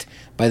and mixed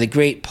by the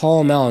great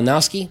Paul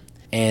Malinowski.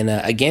 And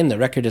again, the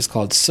record is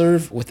called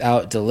Serve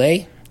Without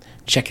Delay.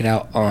 Check it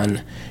out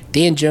on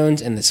Dan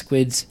Jones and the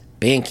Squids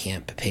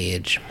Bandcamp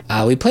page.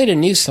 We played a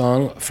new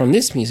song from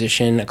this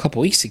musician a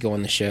couple weeks ago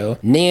on the show,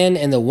 Nan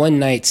and the One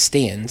Night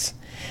Stands.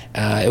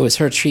 It was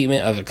her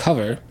treatment of a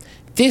cover.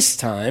 This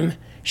time,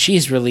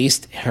 she's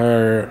released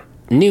her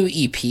new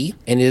EP,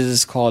 and it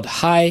is called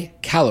High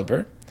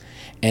Caliber.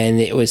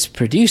 And it was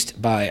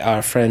produced by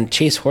our friend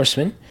Chase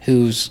Horseman,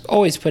 who's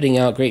always putting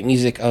out great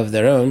music of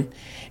their own.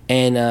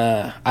 And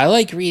I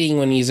like reading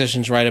when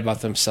musicians write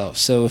about themselves.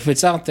 So if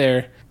it's out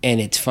there and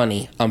it's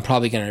funny, I'm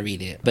probably going to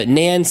read it. But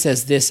Nan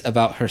says this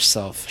about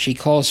herself. She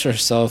calls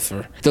herself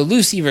the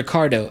Lucy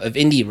Ricardo of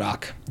indie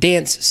rock.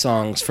 Dance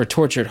songs for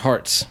tortured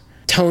hearts.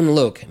 Tone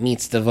Loc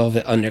meets the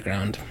Velvet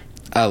Underground.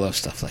 I love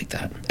stuff like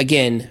that.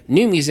 Again,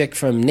 new music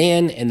from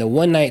Nan and the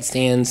One Night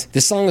Stands.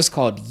 The song is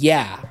called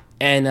Yeah.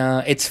 And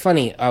it's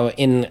funny,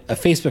 in a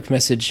Facebook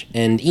message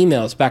and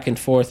emails back and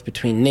forth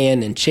between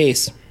Nan and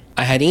Chase,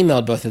 I had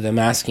emailed both of them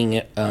asking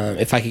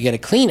if I could get a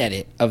clean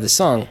edit of the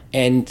song.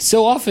 And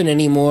so often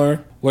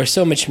anymore, where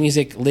so much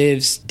music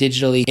lives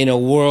digitally in a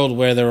world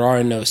where there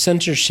are no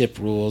censorship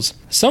rules,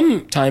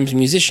 sometimes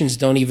musicians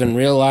don't even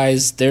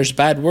realize there's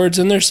bad words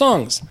in their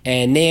songs.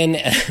 And Nan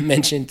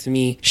mentioned to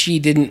me she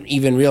didn't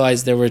even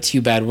realize there were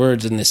 2 bad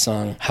words in this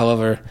song.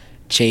 However,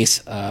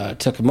 Chase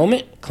took a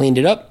moment, cleaned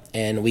it up,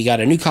 and we got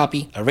a new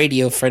copy, a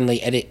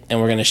radio-friendly edit, and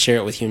we're going to share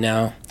it with you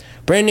now.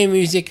 Brand new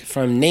music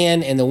from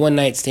Nan and the One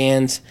Night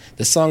Stands.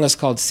 The song is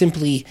called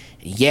simply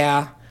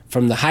Yeah,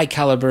 from the High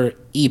Caliber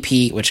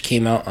EP, which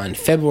came out on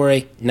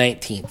February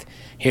 19th.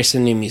 Here's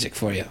some new music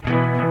for you.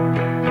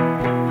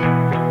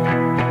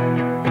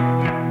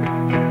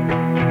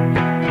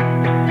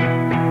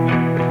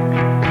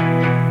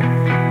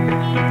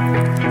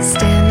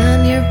 Stand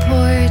on your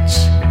porch,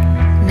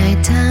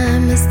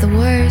 nighttime is the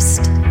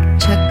worst.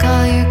 Check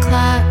all your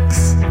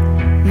clocks,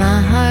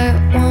 my heart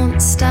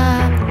won't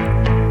stop.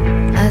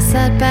 I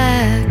sat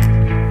back,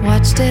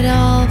 watched it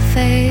all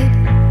fade,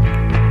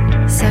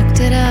 sucked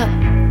it up,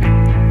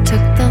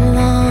 took the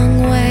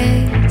long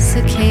way.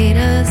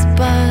 Cicadas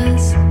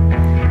buzz,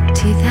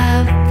 teeth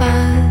have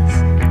buzz.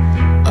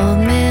 Old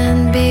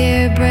man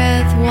beer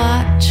breath,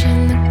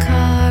 watching the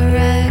car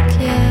wreck,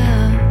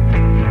 yeah.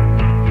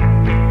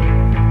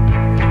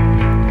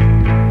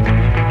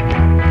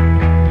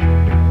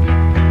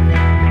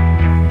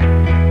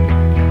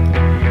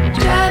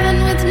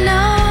 Driving with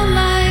no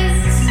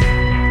lights,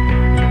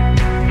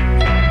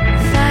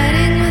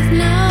 fighting with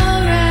no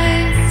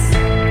rights.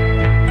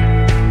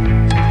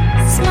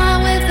 Smile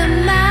with a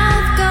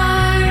mouth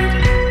guard,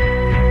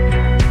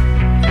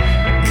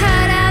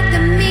 cut out the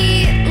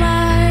meat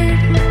lard.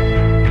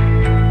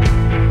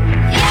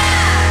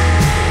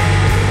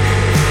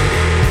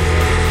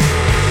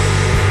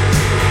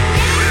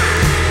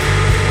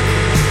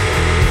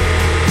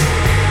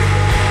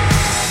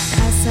 I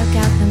suck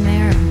out the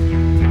marrow,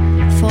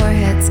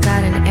 forehead's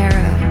got an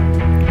arrow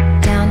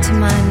down to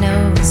my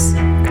nose,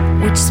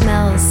 which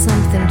smells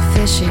something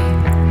fishy.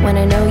 When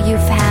I know you've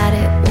had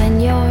it, when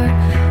you're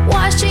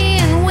washy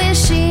and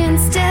wishy, and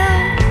still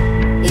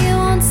you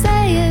won't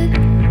say it.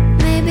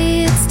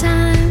 Maybe it's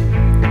time.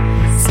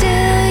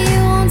 Still you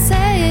won't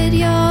say it.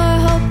 You're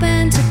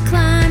hoping to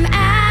climb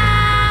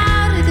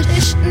out of the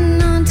dish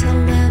and onto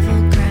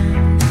level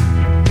ground.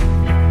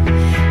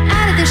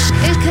 Out of the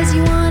shit 'cause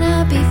you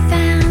wanna be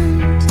found.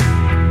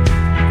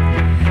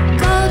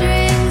 Gold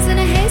rings in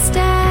a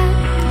haystack.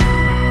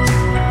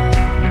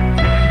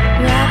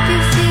 Wrap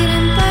your feet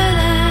in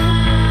burlap.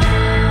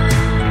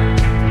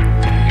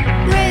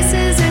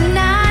 Races are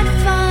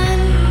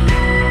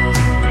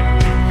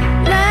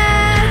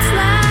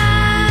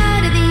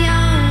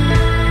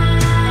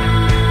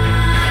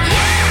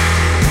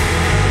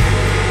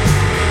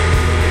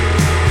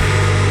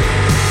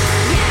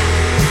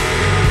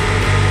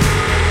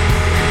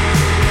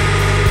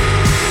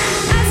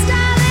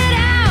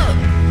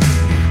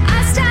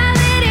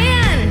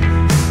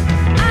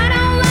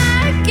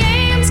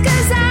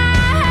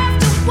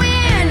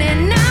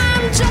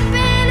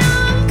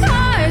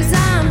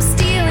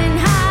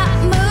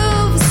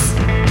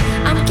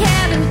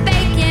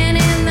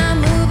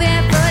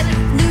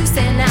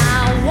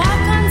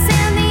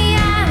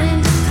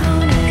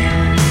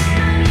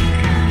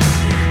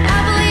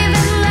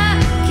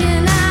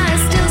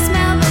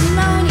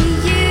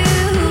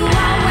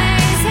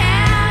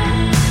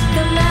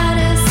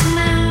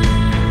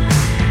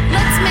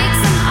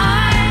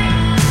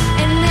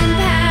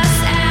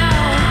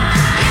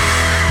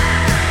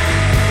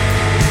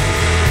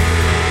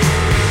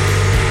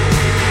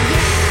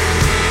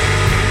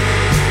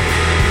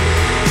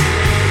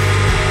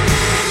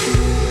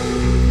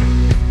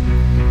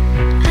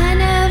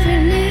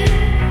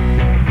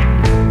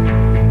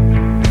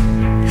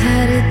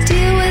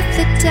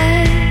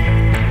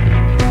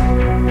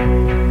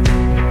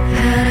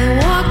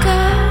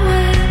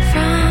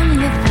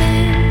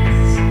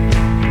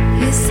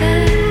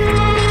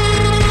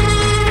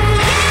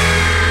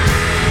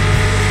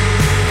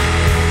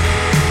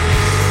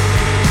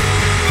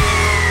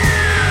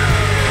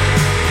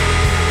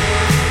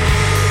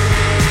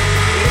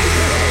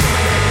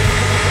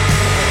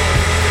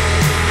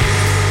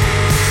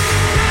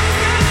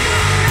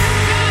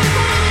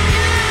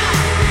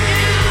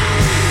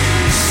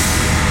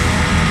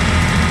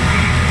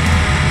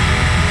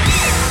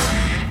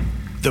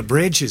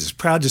Bridge is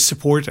proud to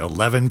support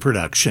 11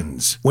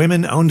 Productions.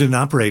 Women owned and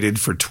operated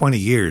for 20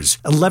 years,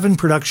 11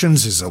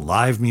 Productions is a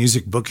live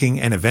music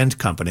booking and event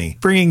company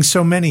bringing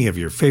so many of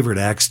your favorite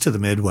acts to the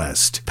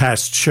Midwest.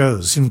 Past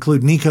shows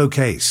include Nico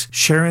Case,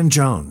 Sharon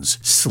Jones,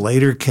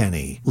 Slater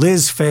Kenny,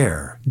 Liz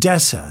Fair,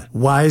 Dessa,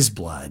 Wise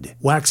Blood,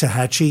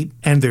 Waxahachie,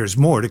 and there's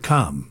more to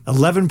come.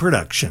 11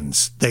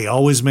 Productions. They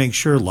always make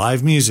sure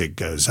live music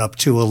goes up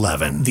to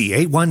 11. The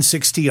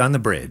 8160 on the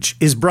Bridge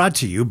is brought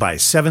to you by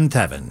Seventh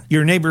Heaven,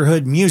 your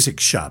neighborhood music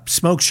shop,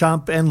 smoke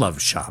shop, and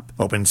love shop.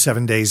 Open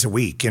 7 days a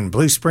week in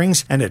Blue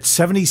Springs and at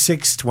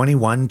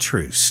 7621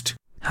 Troost.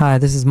 Hi,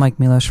 this is Mike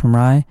Milosh from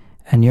Rye,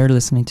 and you're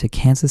listening to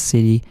Kansas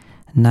City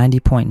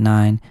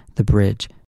 90.9 The Bridge.